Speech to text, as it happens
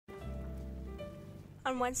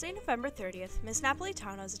On Wednesday, November 30th, Ms.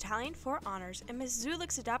 Napolitano's Italian 4 Honors and Ms.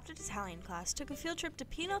 Zulick's Adapted Italian class took a field trip to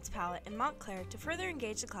Pinot's Pallet in Montclair to further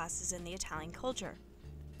engage the classes in the Italian culture.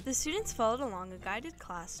 The students followed along a guided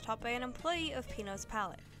class taught by an employee of Pinot's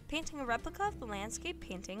Pallet, painting a replica of the landscape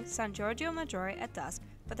painting San Giorgio Maggiore at dusk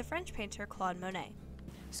by the French painter Claude Monet.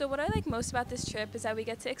 So what I like most about this trip is that we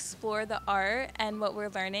get to explore the art and what we're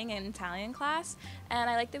learning in Italian class, and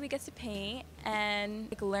I like that we get to paint and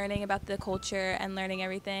learning about the culture and learning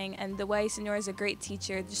everything, and the way Signora is a great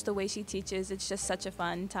teacher, just the way she teaches, it's just such a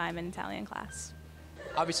fun time in Italian class.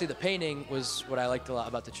 Obviously the painting was what I liked a lot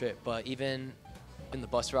about the trip, but even in the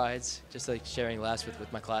bus rides, just like sharing laughs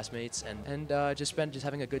with my classmates and just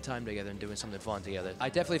having a good time together and doing something fun together. I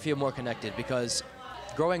definitely feel more connected because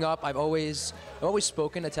growing up, I've always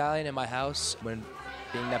spoken Italian in my house, being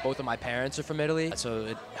that both of my parents are from Italy, so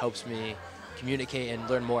it helps me communicate and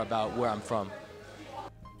learn more about where I'm from.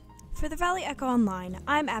 For the Valley Echo Online,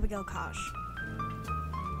 I'm Abigail Kosh.